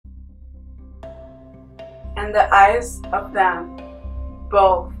And the eyes of them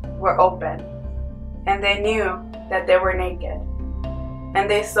both were open, and they knew that they were naked. And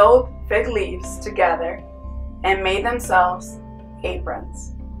they sewed fig leaves together and made themselves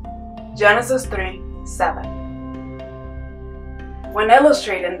aprons. Genesis 3:7. When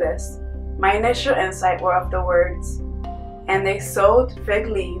illustrating this, my initial insight were of the words, and they sewed fig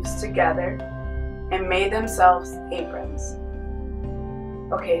leaves together and made themselves aprons.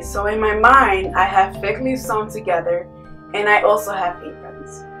 Okay, so in my mind, I have fig leaves sewn together and I also have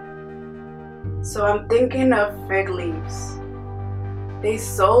aprons. So I'm thinking of fig leaves. They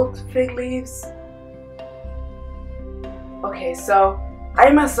sewed fig leaves? Okay, so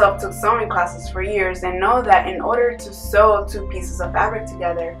I myself took sewing classes for years and know that in order to sew two pieces of fabric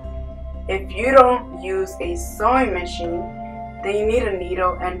together, if you don't use a sewing machine, then you need a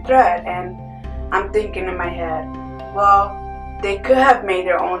needle and thread. And I'm thinking in my head, well, they could have made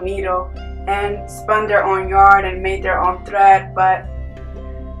their own needle and spun their own yarn and made their own thread, but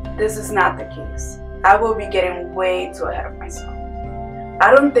this is not the case. I will be getting way too ahead of myself.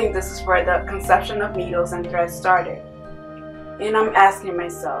 I don't think this is where the conception of needles and threads started. And I'm asking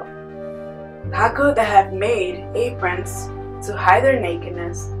myself, how could they have made aprons to hide their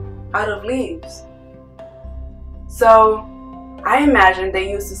nakedness out of leaves? So I imagine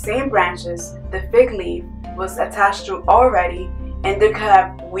they used the same branches the fig leaf was attached to already, and they could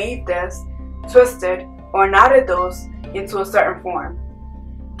have weaved this, twisted, or knotted those into a certain form,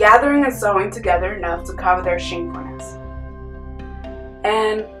 gathering and sewing together enough to cover their shamefulness.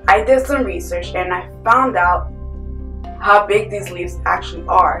 And I did some research and I found out how big these leaves actually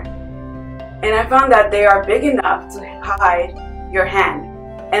are. And I found that they are big enough to hide your hand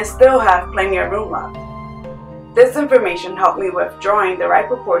and still have plenty of room left. This information helped me with drawing the right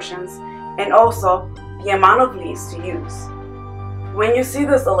proportions and also the amount of leaves to use. When you see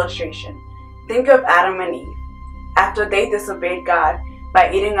this illustration, think of Adam and Eve after they disobeyed God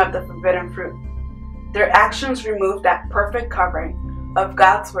by eating of the forbidden fruit. Their actions removed that perfect covering of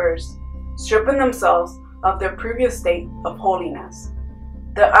God's words, stripping themselves of their previous state of holiness.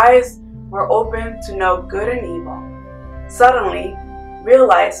 Their eyes were open to know good and evil, suddenly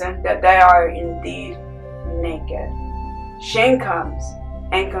realizing that they are indeed naked. Shame comes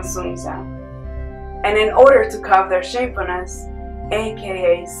and consumes them. And in order to cover their shamefulness,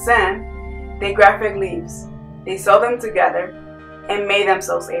 aka sin, they grabbed fig leaves, they sewed them together, and made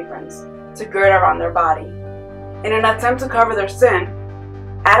themselves aprons to gird around their body. In an attempt to cover their sin,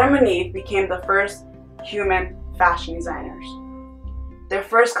 Adam and Eve became the first human fashion designers. Their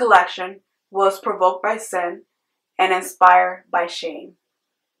first collection was provoked by sin and inspired by shame.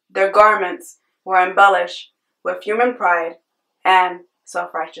 Their garments were embellished with human pride and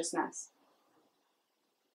self-righteousness.